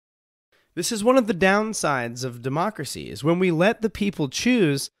This is one of the downsides of democracy, is when we let the people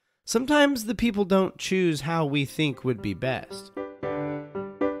choose, sometimes the people don't choose how we think would be best.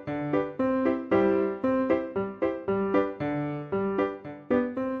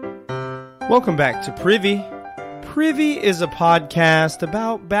 Welcome back to Privy. Privy is a podcast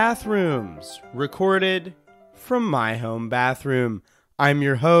about bathrooms, recorded from my home bathroom. I'm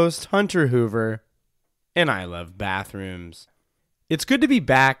your host, Hunter Hoover, and I love bathrooms. It's good to be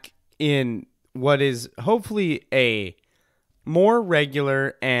back in what is hopefully a more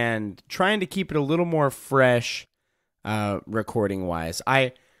regular and trying to keep it a little more fresh recording wise.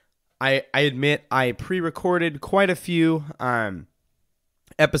 I admit I pre-recorded quite a few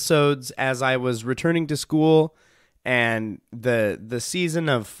episodes as I was returning to school, and the season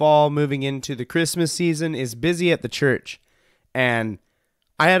of fall moving into the Christmas season is busy at the church, and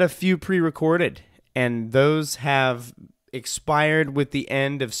I had a few pre-recorded, and those have expired with the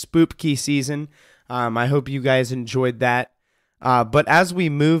end of Spoopkey season. I hope you guys enjoyed that. But as we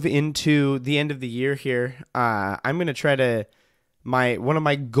move into the end of the year here, I'm going to try to, one of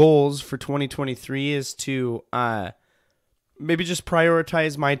my goals for 2023 is to maybe just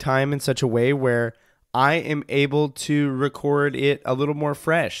prioritize my time in such a way where I am able to record it a little more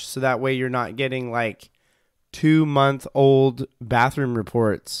fresh. So that way you're not getting like 2-month-old bathroom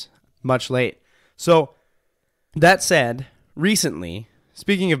reports much late. So that said, recently,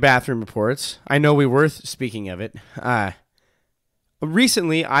 speaking of bathroom reports, I know we were speaking of it.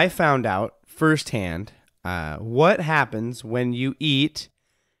 Recently, I found out firsthand what happens when you eat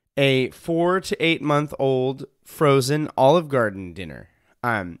a 4 to 8 month old frozen Olive Garden dinner.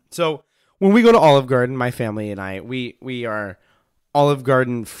 So when we go to Olive Garden, my family and I, we are Olive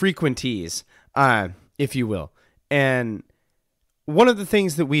Garden frequentees, if you will, and one of the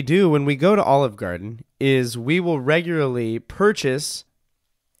things that we do when we go to Olive Garden is we will regularly purchase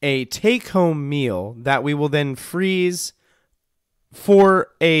a take-home meal that we will then freeze for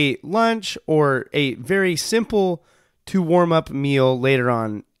a lunch or a very simple to warm up meal later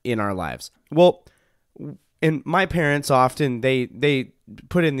on in our lives. Well, and my parents often, they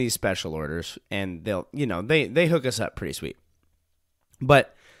put in these special orders and they hook us up pretty sweet.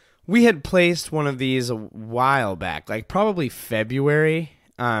 But we had placed one of these a while back, like probably February.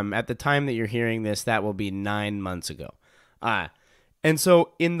 At the time that you're hearing this, that will be 9 months ago. And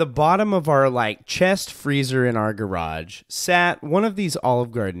so in the bottom of our like chest freezer in our garage sat one of these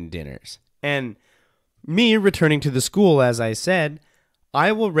Olive Garden dinners. And me returning to the school, as I said,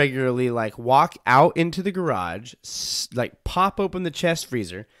 I will regularly like walk out into the garage, like pop open the chest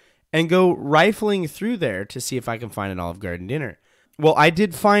freezer and go rifling through there to see if I can find an Olive Garden dinner. Well, I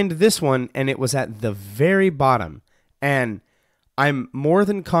did find this one, and it was at the very bottom, and I'm more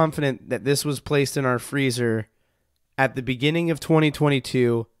than confident that this was placed in our freezer at the beginning of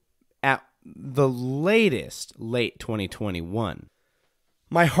 2022, at the latest, late 2021.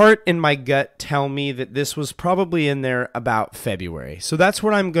 My heart and my gut tell me that this was probably in there about February, so that's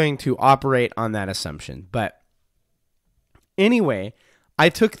where I'm going to operate on that assumption. But anyway, I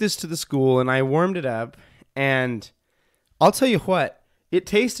took this to the school, and I warmed it up, and I'll tell you what, it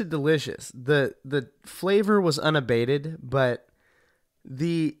tasted delicious. The flavor was unabated, but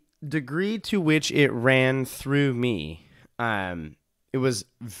the degree to which it ran through me, it was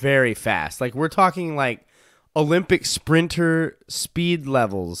very fast. Like we're talking like Olympic sprinter speed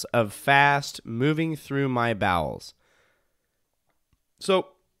levels of fast moving through my bowels. So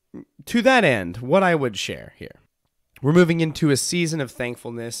to that end, what I would share here, we're moving into a season of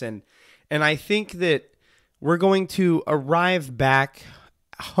thankfulness, and I think that we're going to arrive back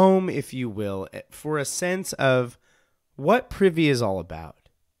home, if you will, for a sense of what Privy is all about.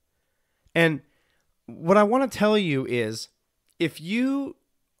 And what I want to tell you is, if you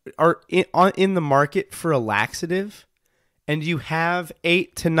are in the market for a laxative and you have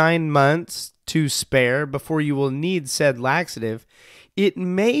 8 to 9 months to spare before you will need said laxative, it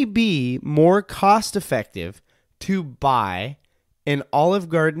may be more cost effective to buy an Olive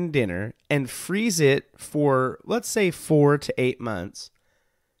Garden dinner and freeze it for, let's say, 4 to 8 months,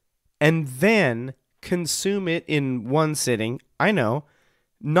 and then consume it in one sitting. I know,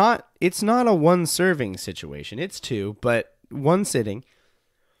 it's not a one serving situation. It's 2, but one sitting.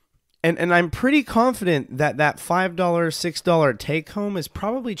 And I'm pretty confident that $5, $6 take home is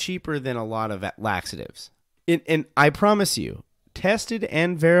probably cheaper than a lot of laxatives. And I promise you, tested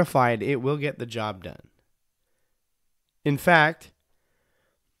and verified, it will get the job done. In fact,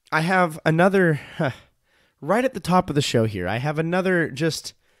 I have another, right at the top of the show here, I have another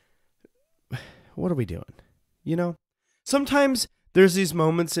just, what are we doing? You know, sometimes there's these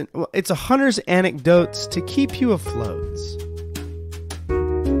moments, and it's a hunter's anecdotes to keep you afloat.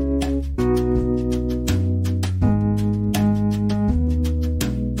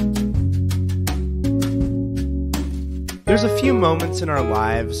 there's a few moments in our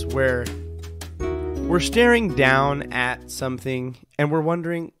lives where we're staring down at something and we're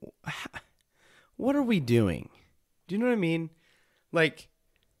wondering, what are we doing? Do you know what I mean? Like,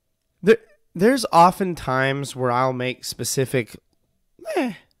 there's often times where I'll make specific,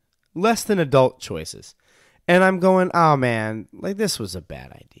 less than adult choices. And I'm going, oh man, like this was a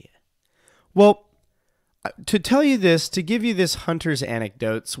bad idea. Well, to tell you this, to give you this hunter's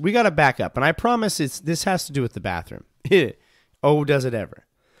anecdotes, we got to back up. And I promise this has to do with the bathroom. Oh, does it ever?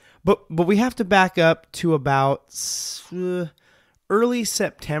 But we have to back up to about early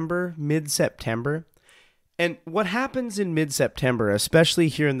September, mid-September. And what happens in mid-September, especially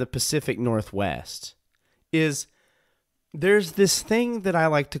here in the Pacific Northwest, is there's this thing that I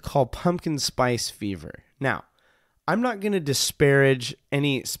like to call pumpkin spice fever. Now, I'm not going to disparage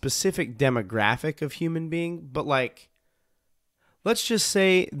any specific demographic of human being, but like, let's just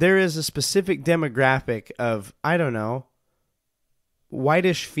say there is a specific demographic of, I don't know,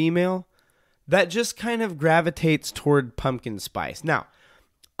 whitish female that just kind of gravitates toward pumpkin spice. Now,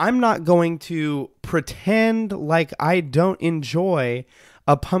 I'm not going to pretend like I don't enjoy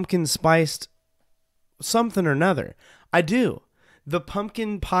a pumpkin spiced something or another. I do. The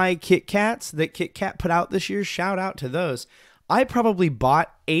pumpkin pie Kit Kats that Kit Kat put out this year, shout out to those. I probably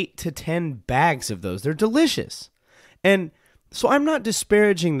bought 8 to 10 bags of those. They're delicious. And so I'm not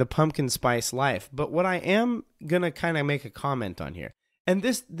disparaging the pumpkin spice life, but what I am going to kind of make a comment on here. And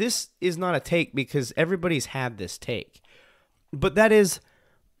this is not a take because everybody's had this take. But that is,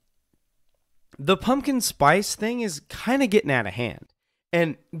 the pumpkin spice thing is kind of getting out of hand.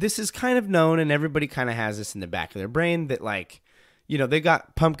 And this is kind of known, and everybody kind of has this in the back of their brain that, like, you know, they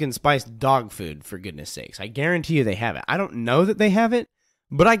got pumpkin spice dog food, for goodness sakes. I guarantee you they have it. I don't know that they have it,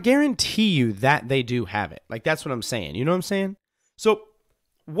 but I guarantee you that they do have it. Like, that's what I'm saying. You know what I'm saying? So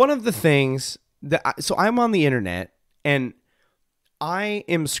one of the things that, so I'm on the internet, and I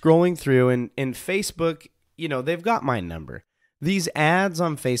am scrolling through, and Facebook, you know, they've got my number. These ads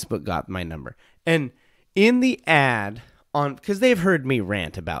on Facebook got my number. And in the ad on, because they've heard me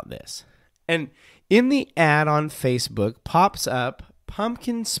rant about this, and in the ad on Facebook pops up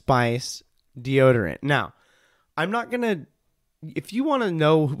pumpkin spice deodorant. Now, I'm not going to, if you want to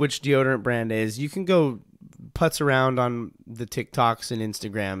know which deodorant brand it is, you can go putz around on the TikToks and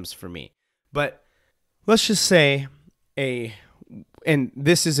Instagrams for me. But let's just say and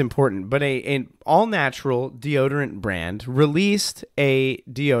this is important, but an all-natural deodorant brand released a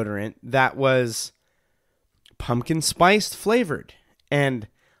deodorant that was pumpkin spiced flavored. And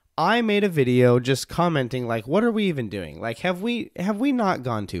I made a video just commenting, like, what are we even doing? Like, have we not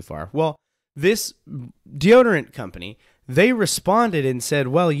gone too far? Well, this deodorant company, they responded and said,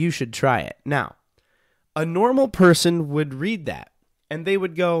 well, you should try it. Now, a normal person would read that and they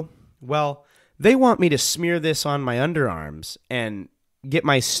would go, well, they want me to smear this on my underarms and get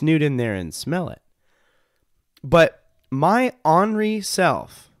my snoot in there and smell it. But my ornery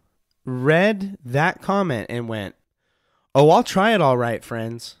self read that comment and went, oh, I'll try it all right,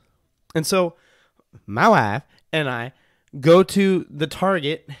 friends. And so my wife and I go to the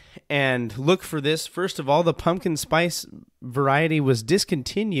Target and look for this. First of all, the pumpkin spice variety was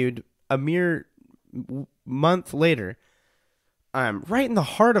discontinued a mere month later. Right in the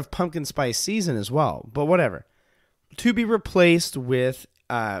heart of pumpkin spice season as well, but whatever. To be replaced with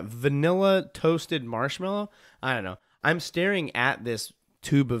vanilla toasted marshmallow. I don't know. I'm staring at this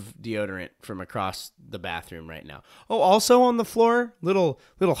tube of deodorant from across the bathroom right now. Oh, also on the floor, little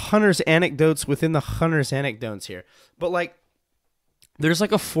hunter's anecdotes within the hunter's anecdotes here. But like, there's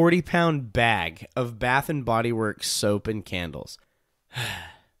like a 40-pound bag of Bath and Body Works soap and candles.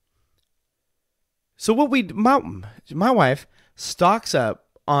 So what my wife stocks up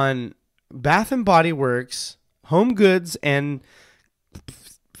on Bath and Body Works home goods and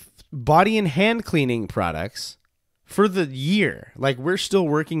body and hand cleaning products for the year. Like, we're still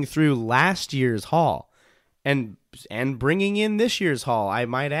working through last year's haul and bringing in this year's haul, I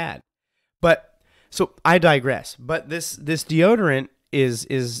might add. But so I digress. But this deodorant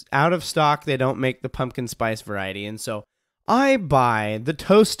is out of stock. They don't make the pumpkin spice variety. And so I buy the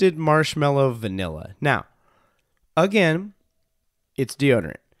toasted marshmallow vanilla. Now, again, it's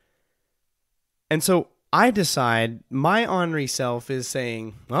deodorant. And so I decide, my ornery self is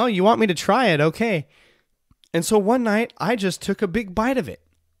saying, well, you want me to try it? Okay. And so one night I just took a big bite of it.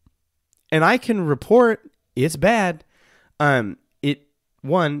 And I can report it's bad. It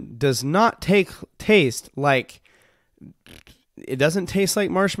does not taste like, it doesn't taste like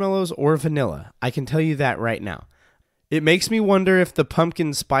marshmallows or vanilla. I can tell you that right now. It makes me wonder if the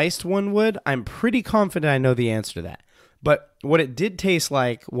pumpkin spiced one would. I'm pretty confident I know the answer to that. But what it did taste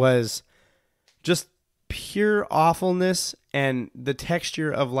like was just pure awfulness and the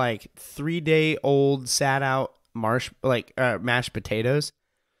texture of like 3-day-old sat out mashed potatoes.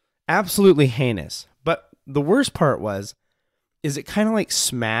 Absolutely heinous. But the worst part is it kind of like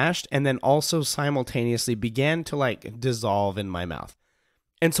smashed and then also simultaneously began to like dissolve in my mouth.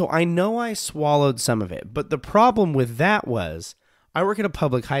 And so I know I swallowed some of it, but the problem with that was I work at a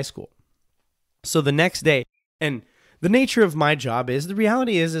public high school. So the next day, and the nature of my job is, the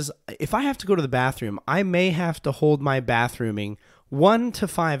reality is if I have to go to the bathroom, I may have to hold my bathrooming 1 to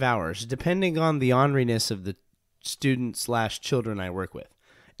 5 hours, depending on the orneriness of the student/children I work with.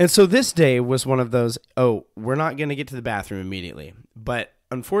 And so this day was one of those, we're not going to get to the bathroom immediately. But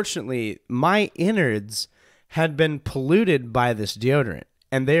unfortunately, my innards had been polluted by this deodorant,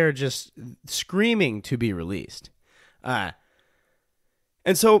 and they are just screaming to be released. And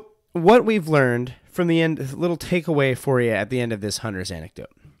so what we've learned from the end, a little takeaway for you at the end of this Hunter's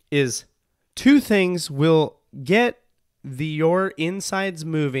anecdote, is 2 things will get your insides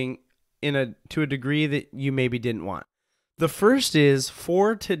moving to a degree that you maybe didn't want. The first is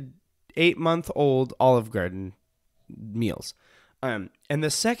 4 to 8 month old Olive Garden meals. And the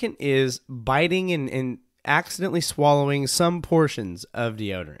second is biting and accidentally swallowing some portions of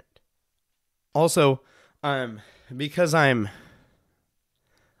deodorant. Also, because I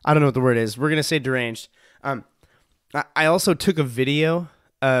don't know what the word is. We're going to say deranged. I also took a video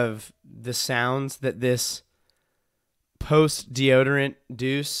of the sounds that this post-deodorant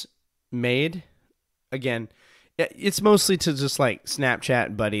deuce made. Again, it's mostly to just like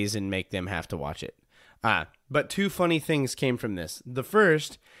Snapchat buddies and make them have to watch it. But 2 funny things came from this. The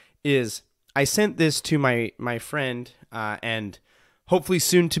first is I sent this to my friend and hopefully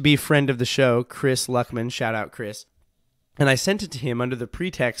soon to be friend of the show, Chris Luckman. Shout out, Chris. And I sent it to him under the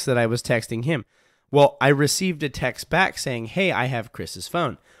pretext that I was texting him. Well, I received a text back saying, hey, I have Chris's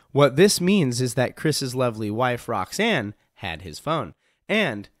phone. What this means is that Chris's lovely wife, Roxanne, had his phone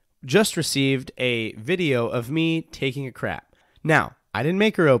and just received a video of me taking a crap. Now, I didn't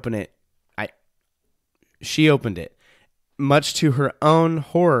make her open it. She opened it, much to her own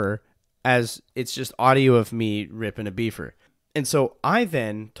horror, as it's just audio of me ripping a beefer. And so I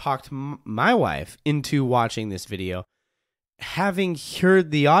then talked my wife into watching this video. Having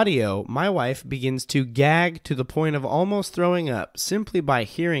heard the audio, my wife begins to gag to the point of almost throwing up simply by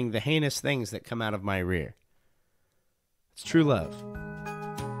hearing the heinous things that come out of my rear. It's true love.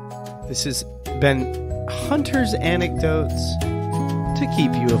 This has been Hunter's Anecdotes to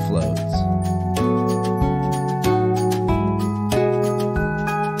keep you afloat.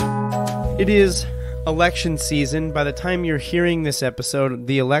 It is election season. By the time you're hearing this episode,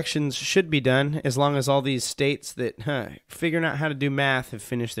 the elections should be done, as long as all these states that figuring out how to do math have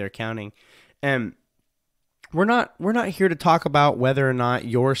finished their counting. And we're not here to talk about whether or not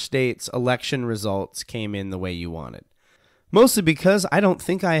your state's election results came in the way you wanted. Mostly because I don't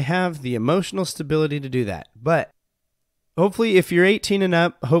think I have the emotional stability to do that. But hopefully, if you're 18 and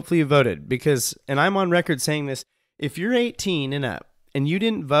up, hopefully you voted. Because, and I'm on record saying this, if you're 18 and up and you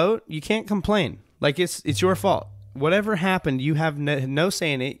didn't vote, you can't complain. Like, it's your fault. Whatever happened, you have no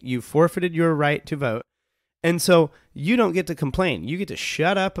say in it. You forfeited your right to vote. And so you don't get to complain. You get to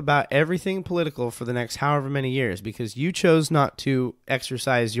shut up about everything political for the next however many years because you chose not to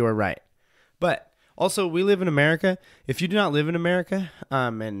exercise your right. But also, we live in America. If you do not live in America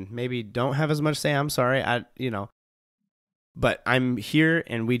and maybe don't have as much say, I'm sorry. But I'm here,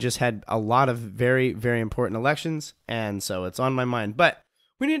 and we just had a lot of very, very important elections, and so it's on my mind. But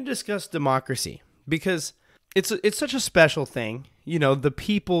we need to discuss democracy because it's such a special thing. You know, the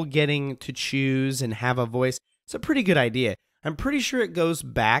people getting to choose and have a voice. It's a pretty good idea. I'm pretty sure it goes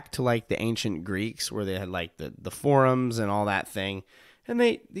back to like the ancient Greeks where they had like the forums and all that thing. And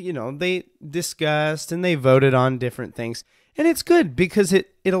they discussed and they voted on different things. And it's good because it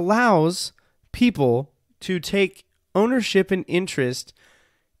allows people to take ownership and interest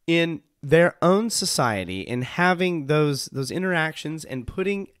in their own society and having those interactions and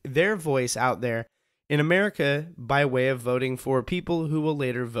putting their voice out there in America by way of voting for people who will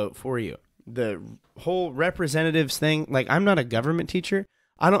later vote for you. The whole representatives thing, like, I'm not a government teacher.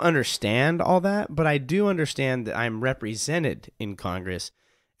 I don't understand all that, but I do understand that I'm represented in Congress.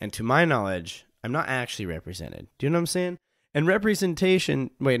 And to my knowledge, I'm not actually represented. Do you know what I'm saying? And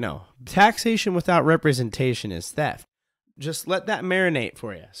taxation without representation is theft. Just let that marinate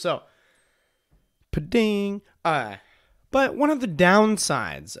for you. So, pa-ding. But one of the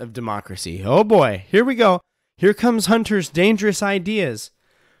downsides of democracy, oh boy, here we go. Here comes Hunter's dangerous ideas.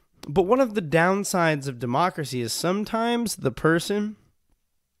 But one of the downsides of democracy is sometimes the person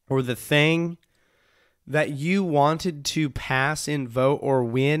or the thing that you wanted to pass in vote or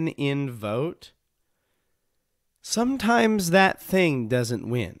win in vote sometimes that thing doesn't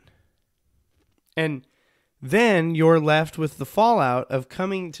win. And then you're left with the fallout of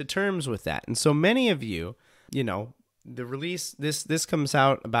coming to terms with that. And so many of you, the release, this comes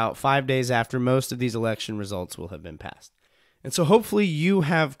out about 5 days after most of these election results will have been passed. And so hopefully you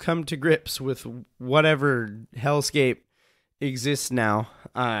have come to grips with whatever hellscape exists now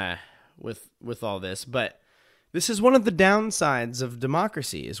with all this. But this is one of the downsides of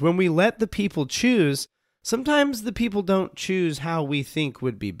democracy, is when we let the people choose, sometimes the people don't choose how we think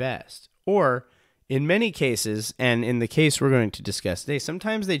would be best. Or in many cases, and in the case we're going to discuss today,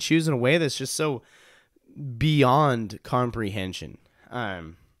 sometimes they choose in a way that's just so beyond comprehension.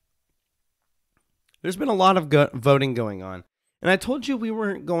 There's been a lot of voting going on. And I told you we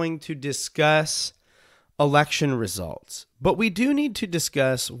weren't going to discuss election results, but we do need to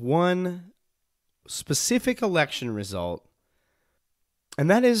discuss one specific election result, and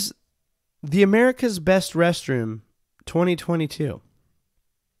that is the America's Best Restroom 2022.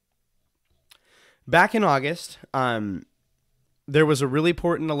 Back in August, there was a really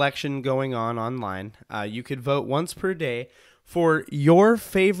important election going on online. You could vote once per day for your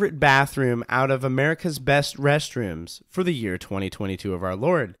favorite bathroom out of America's best restrooms for the year 2022 of our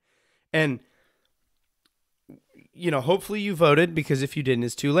Lord. And, hopefully you voted, because if you didn't,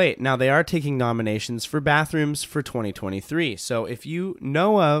 it's too late. Now, they are taking nominations for bathrooms for 2023. So if you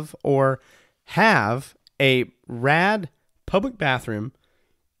know of or have a rad public bathroom,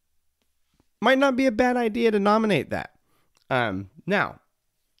 might not be a bad idea to nominate that. Now,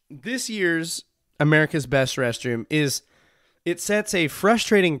 this year's America's Best Restroom it sets a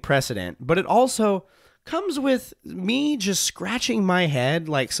frustrating precedent, but it also comes with me just scratching my head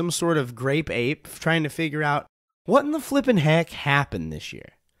like some sort of grape ape trying to figure out what in the flippin' heck happened this year.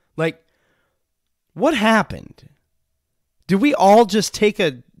 Like, what happened? Did we all just take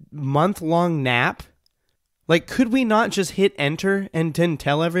a month-long nap? Like, could we not just hit enter and then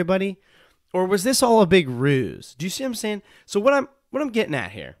tell everybody? Or was this all a big ruse? Do you see what I'm saying? So what I'm getting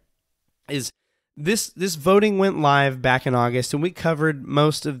at here is this voting went live back in August, and we covered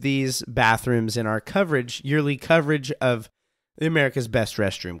most of these bathrooms in our yearly coverage of the America's Best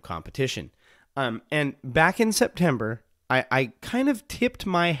Restroom competition. And back in September, I kind of tipped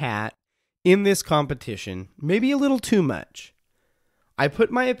my hat in this competition, maybe a little too much. I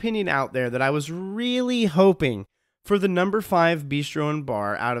put my opinion out there that I was really hoping for the number 5 bistro and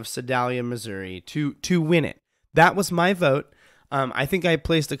bar out of Sedalia, Missouri to win it. That was my vote. I think I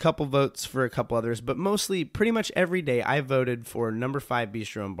placed a couple votes for a couple others, but mostly pretty much every day I voted for number 5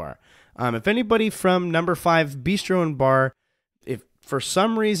 bistro and bar. If anybody from number 5 bistro and bar, if for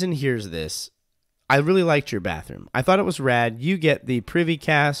some reason hears this, I really liked your bathroom. I thought it was rad. You get the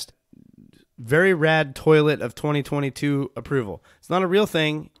Privycast very rad toilet of 2022 approval. It's not a real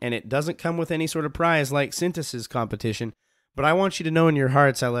thing, and it doesn't come with any sort of prize like Cintas competition, but I want you to know in your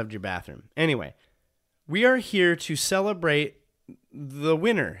hearts I loved your bathroom. Anyway, we are here to celebrate the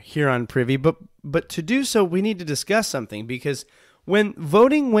winner here on Privy, but to do so, we need to discuss something, because when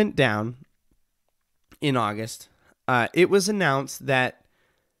voting went down in August, it was announced that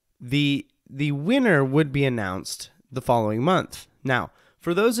the winner would be announced the following month. Now,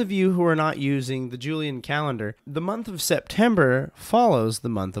 for those of you who are not using the Julian calendar, the month of September follows the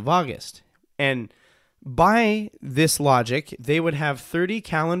month of August. And by this logic, they would have 30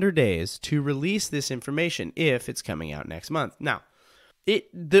 calendar days to release this information if it's coming out next month. Now,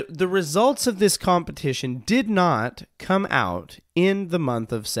 the results of this competition did not come out in the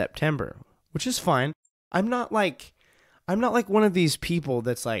month of September, which is fine. I'm not like one of these people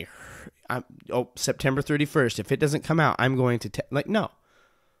that's like, September 31st, if it doesn't come out, I'm going to no.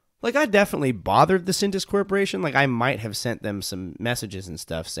 Like, I definitely bothered the Cintas Corporation. Like, I might have sent them some messages and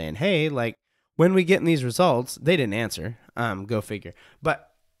stuff saying, hey, like, when we get these results, they didn't answer. Go figure.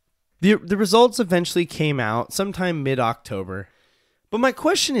 But the results eventually came out sometime mid-October. But my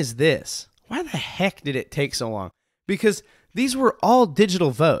question is this. Why the heck did it take so long? Because these were all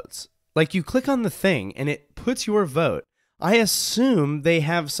digital votes. Like, you click on the thing, and it puts your vote. I assume they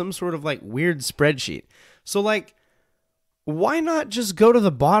have some sort of, like, weird spreadsheet. So, like, why not just go to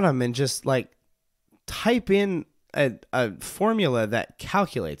the bottom and just, like, type in a formula that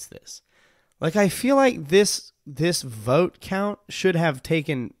calculates this? Like, I feel like this vote count should have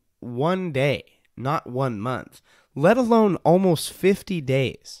taken 1 day, not 1 month, let alone almost 50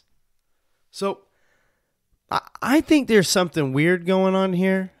 days. So I think there's something weird going on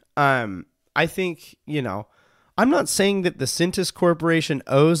here. I think, I'm not saying that the Cintas Corporation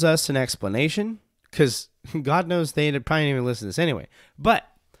owes us an explanation, because God knows they'd probably even listen to this anyway. But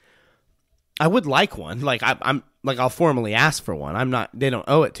I would like one. Like, like I'll formally ask for one. They don't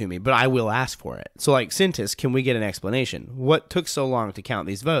owe it to me, but I will ask for it. So like, Cintas, can we get an explanation? What took so long to count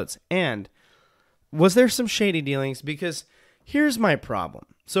these votes? And was there some shady dealings? Because here's my problem.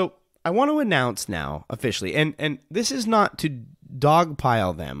 So I want to announce now officially, and this is not to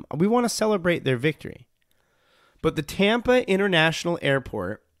dogpile them. We want to celebrate their victory. But the Tampa International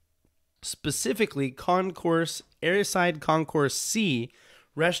Airport, specifically Airside Concourse C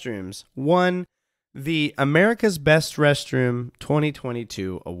restrooms, won the America's Best Restroom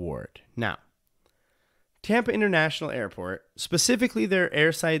 2022 award. Now, Tampa International Airport, specifically their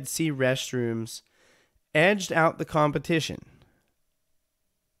Airside C restrooms, edged out the competition.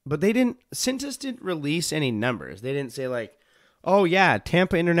 But Cintas didn't release any numbers. They didn't say like, oh yeah,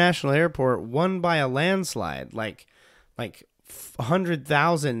 Tampa International Airport won by a landslide. Like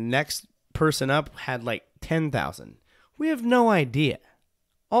 100,000. Next person up had like 10,000. We have no idea.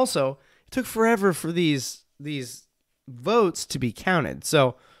 Also, it took forever for these votes to be counted.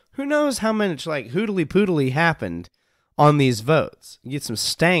 So who knows how much like hoodly poodly happened on these votes. You get some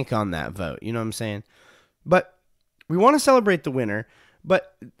stank on that vote. You know what I'm saying? But we want to celebrate the winner.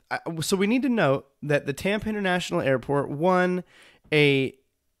 But so we need to note that the Tampa International Airport won a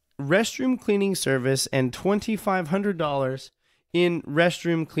restroom cleaning service and $2,500 in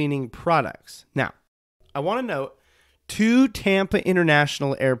restroom cleaning products. Now, I want to note, to Tampa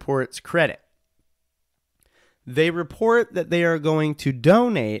International Airport's credit, they report that they are going to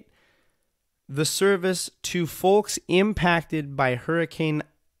donate the service to folks impacted by Hurricane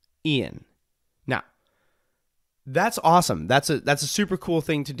Ian. Now, that's awesome. That's a super cool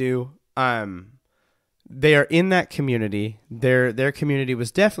thing to do. They are in that community. Their community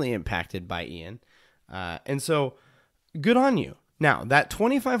was definitely impacted by Ian. And so good on you. Now, that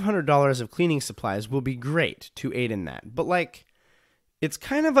 $2,500 of cleaning supplies will be great to aid in that. But like, it's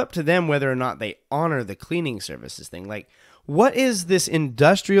kind of up to them whether or not they honor the cleaning services thing. Like, what is this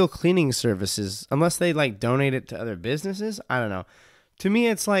industrial cleaning services unless they like donate it to other businesses? I don't know. To me,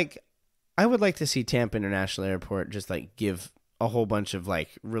 it's like, I would like to see Tampa International Airport just like give a whole bunch of like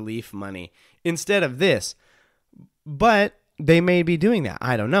relief money instead of this. But they may be doing that.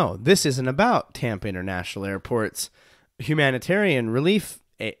 I don't know. This isn't about Tampa International Airport's humanitarian relief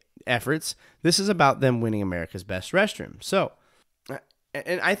efforts. This is about them winning America's Best Restroom. So,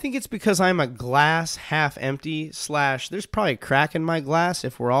 and I think it's because I'm a glass half empty / there's probably a crack in my glass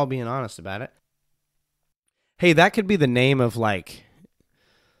if we're all being honest about it. Hey, that could be the name of like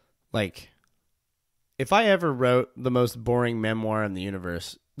if I ever wrote the most boring memoir in the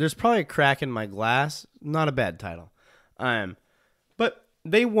universe, there's probably a crack in my glass. Not a bad title. But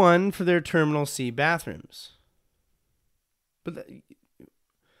they won for their Terminal C bathrooms. But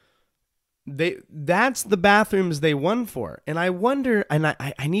that's the bathrooms they won for. And I wonder, and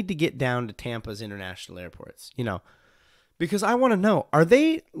I need to get down to Tampa's international airports, because I want to know, are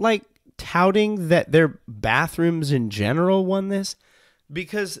they like touting that their bathrooms in general won this?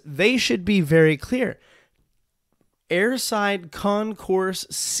 Because they should be very clear. Airside Concourse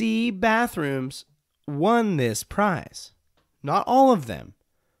C bathrooms won this prize. Not all of them.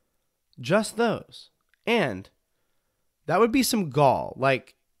 Just those. And that would be some gall.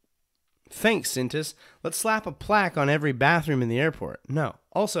 Like, thanks, Cintas. Let's slap a plaque on every bathroom in the airport. No.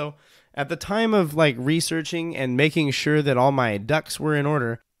 Also, at the time of like researching and making sure that all my ducks were in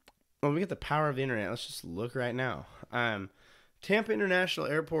order, well, we get the power of the internet. Let's just look right now. Tampa International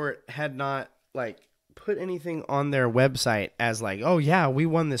Airport had not like put anything on their website as like, oh yeah, we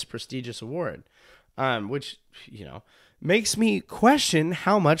won this prestigious award, which makes me question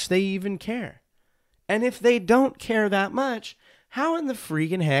how much they even care. And if they don't care that much, how in the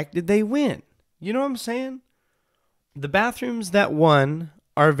freaking heck did they win? You know what I'm saying? The bathrooms that won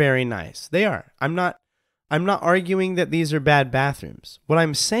are very nice. They are. I'm not arguing that these are bad bathrooms. What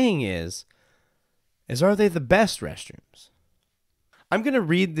I'm saying is are they the best restrooms? I'm going to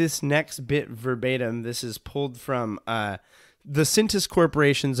read this next bit verbatim. This is pulled from the Cintas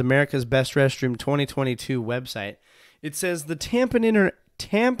Corporation's America's Best Restroom 2022 website. It says, the Tampa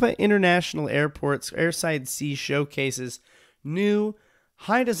International Airport's Airside C showcases new,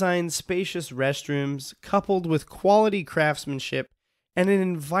 high-design, spacious restrooms coupled with quality craftsmanship and an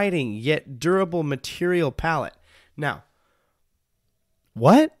inviting yet durable material palette. Now,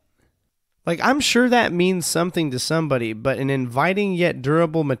 what? Like, I'm sure that means something to somebody, but an inviting yet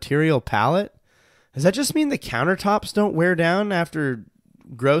durable material palette? Does that just mean the countertops don't wear down after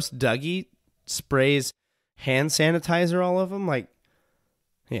gross Dougie sprays hand sanitizer all of them? Like,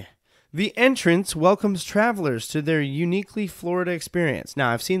 yeah. The entrance welcomes travelers to their uniquely Florida experience. Now,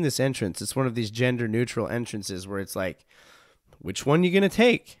 I've seen this entrance. It's one of these gender-neutral entrances where it's like, which one you going to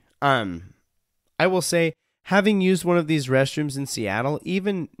take? I will say, having used one of these restrooms in Seattle,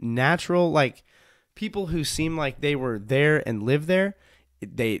 even natural, like people who seem like they were there and live there,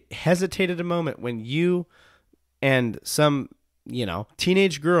 they hesitated a moment when you and some,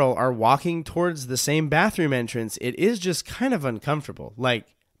 teenage girl are walking towards the same bathroom entrance. It is just kind of uncomfortable.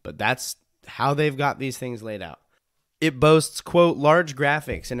 But that's how they've got these things laid out. It boasts, quote, large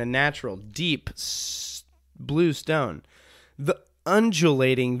graphics and a natural, deep blue stone. The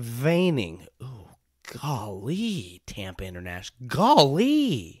undulating veining. Ooh, golly, Tampa International.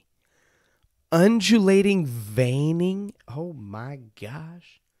 Golly. Undulating veining. Oh, my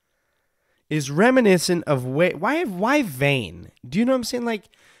gosh. Is reminiscent of why vein? Do you know what I'm saying? Like,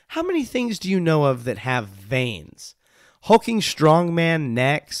 how many things do you know of that have veins? Hulking strongman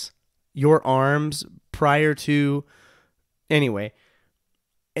necks, your arms prior to... Anyway,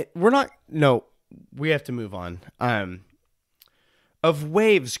 we have to move on. Of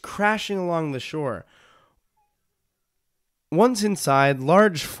waves crashing along the shore. Once inside,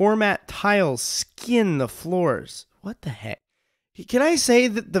 large format tiles skin the floors. What the heck? Can I say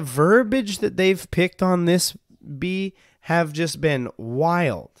that the verbiage that they've picked on this have just been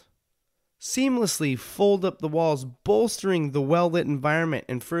wild? Seamlessly fold up the walls, bolstering the well-lit environment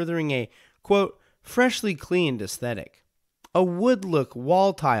and furthering a, quote, freshly cleaned aesthetic. A wood-look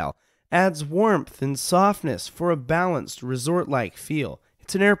wall tile adds warmth and softness for a balanced resort-like feel.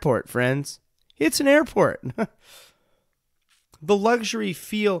 It's an airport, friends. It's an airport. The luxury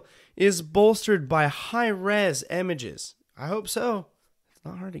feel is bolstered by high-res images. I hope so. It's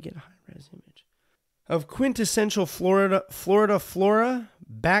not hard to get a high-res image. Of quintessential Florida flora,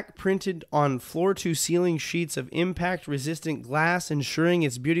 back-printed on floor-to-ceiling sheets of impact-resistant glass, ensuring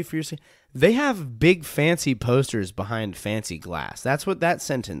its beauty for your skin. They have big, fancy posters behind fancy glass. That's what that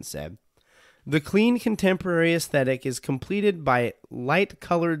sentence said. The clean contemporary aesthetic is completed by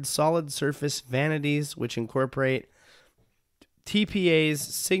light-colored solid surface vanities, which incorporate TPA's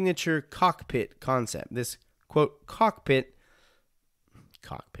signature cockpit concept. This, quote, cockpit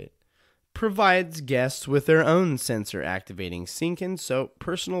provides guests with their own sensor-activating sink and soap,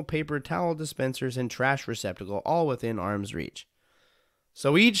 personal paper towel dispensers, and trash receptacle, all within arm's reach.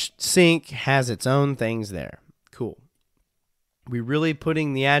 So each sink has its own things there. Cool. We're really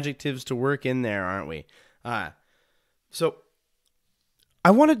putting the adjectives to work in there, aren't we? So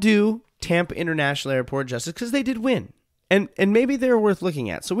I want to do Tampa International Airport justice because they did win. And maybe they're worth looking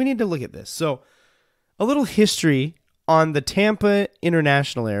at. So we need to look at this. So a little history on the Tampa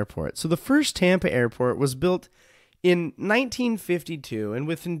International Airport. So the first Tampa airport was built in 1952, and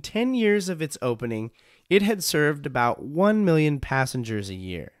within 10 years of its opening, it had served about 1 million passengers a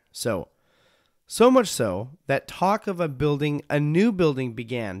year. So much so that talk of a new building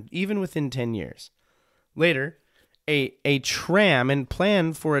began, even within 10 years. Later, a tram and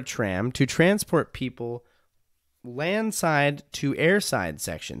plan for a tram to transport people landside to airside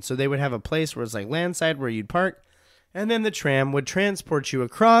section. So they would have a place where it's like landside where you'd park, and then the tram would transport you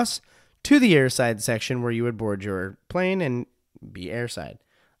across to the airside section where you would board your plane and be airside.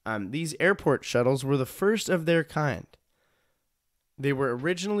 These airport shuttles were the first of their kind. They were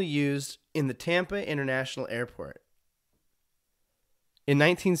originally used in the Tampa International Airport. In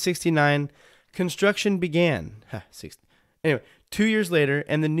 1969, construction began. Anyway, 2 years later,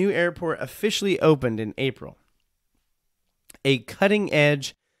 and the new airport officially opened in April. A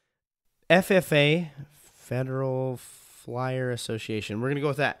cutting-edge FFA, Federal Flyer Association, we're going to go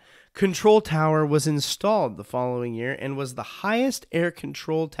with that, control tower was installed the following year and was the highest air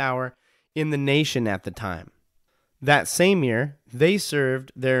control tower in the nation at the time. That same year, they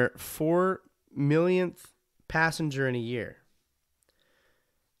served their 4 millionth passenger in a year.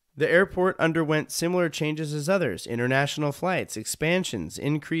 The airport underwent similar changes as others: international flights, expansions,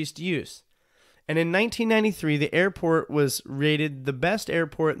 increased use. And in 1993, the airport was rated the best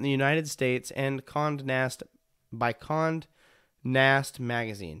airport in the United States and by Condé Nast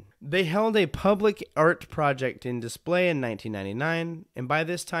magazine. They held a public art project in display in 1999, and by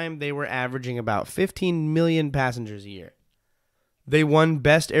this time, they were averaging about 15 million passengers a year. They won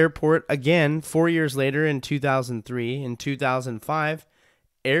Best Airport again 4 years later in 2003. In 2005,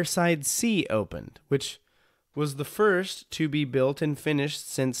 Airside C opened, which was the first to be built and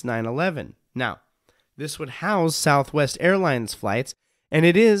finished since 9/11. Now, this would house Southwest Airlines flights, and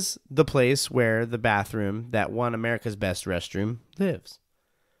it is the place where the bathroom that won America's Best Restroom lives.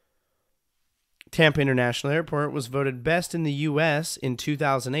 Tampa International Airport was voted best in the U.S. in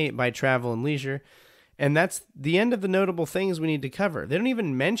 2008 by Travel and Leisure, and that's the end of the notable things we need to cover. They don't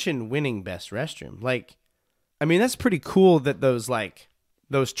even mention winning Best Restroom. That's pretty cool that those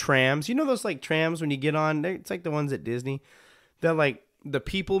trams, those trams when you get on, it's like the ones at Disney, that the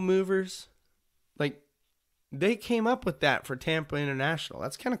people movers, They came up with that for Tampa International.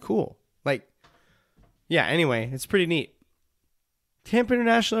 That's kind of cool. Like, yeah, anyway, it's pretty neat. Tampa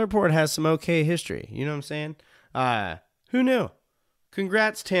International Airport has some okay history. You know what I'm saying? Who knew?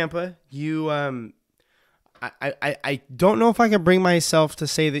 Congrats, Tampa. You, I don't know if I can bring myself to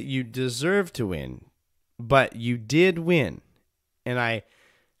say that you deserve to win, but you did win. And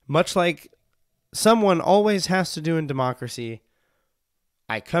much like someone always has to do in democracy,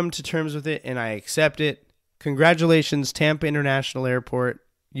 I come to terms with it and I accept it. Congratulations, Tampa International Airport.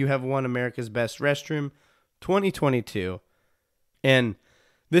 You have won America's Best Restroom 2022. And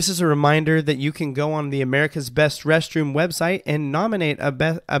this is a reminder that you can go on the America's Best Restroom website and nominate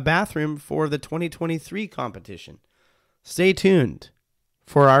a bathroom for the 2023 competition. Stay tuned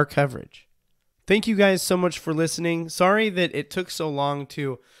for our coverage. Thank you guys so much for listening. Sorry that it took so long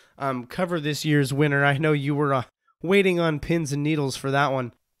to cover this year's winner. I know you were waiting on pins and needles for that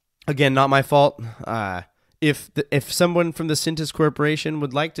one. Again, not my fault. If someone from the Cintas Corporation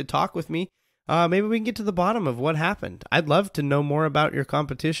would like to talk with me, maybe we can get to the bottom of what happened. I'd love to know more about your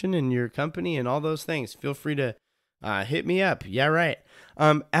competition and your company and all those things. Feel free to hit me up. Yeah, right.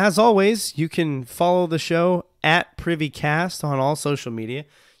 As always, you can follow the show at Privycast on all social media.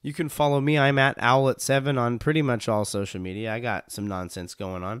 You can follow me. I'm at Owlet7 on pretty much all social media. I got some nonsense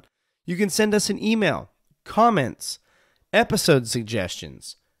going on. You can send us an email, comments, episode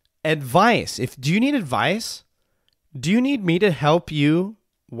suggestions, advice. Do you need advice? Do you need me to help you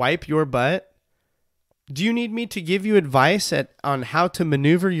wipe your butt? Do you need me to give you advice on how to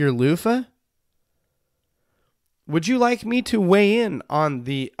maneuver your loofah? Would you like me to weigh in on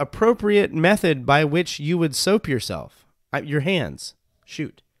the appropriate method by which you would soap yourself? Your hands.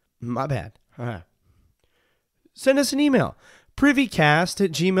 Shoot. My bad. Send us an email.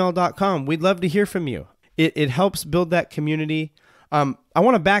 privycast@gmail.com. We'd love to hear from you. It helps build that community. I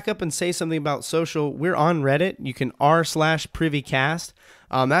want to back up and say something about social. We're on Reddit. You can r/Privycast.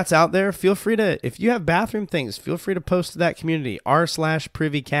 That's out there. Feel free to, if you have bathroom things, feel free to post to that community,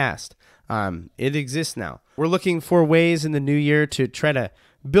 r/Privycast. It exists now. We're looking for ways in the new year to try to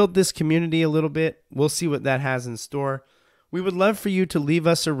build this community a little bit. We'll see what that has in store. We would love for you to leave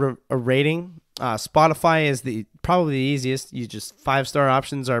us a rating. Spotify is probably the easiest. You just 5-star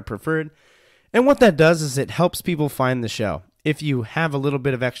options are preferred. And what that does is it helps people find the show. If you have a little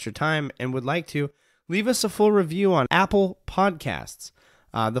bit of extra time and would like to, leave us a full review on Apple Podcasts.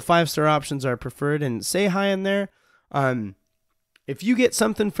 The 5-star options are preferred, and say hi in there. If you get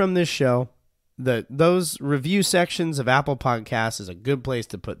something from this show, those review sections of Apple Podcasts is a good place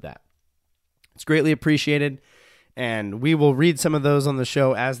to put that. It's greatly appreciated, and we will read some of those on the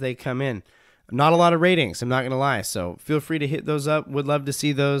show as they come in. Not a lot of ratings, I'm not going to lie, so feel free to hit those up. Would love to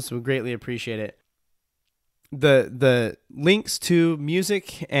see those. Would greatly appreciate it. The links to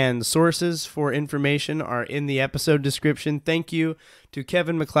music and sources for information are in the episode description. Thank you to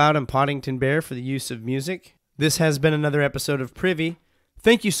Kevin MacLeod and Poddington Bear for the use of music. This has been another episode of Privy.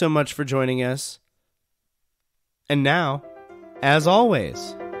 Thank you so much for joining us. And now, as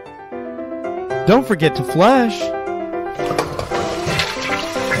always, don't forget to flush.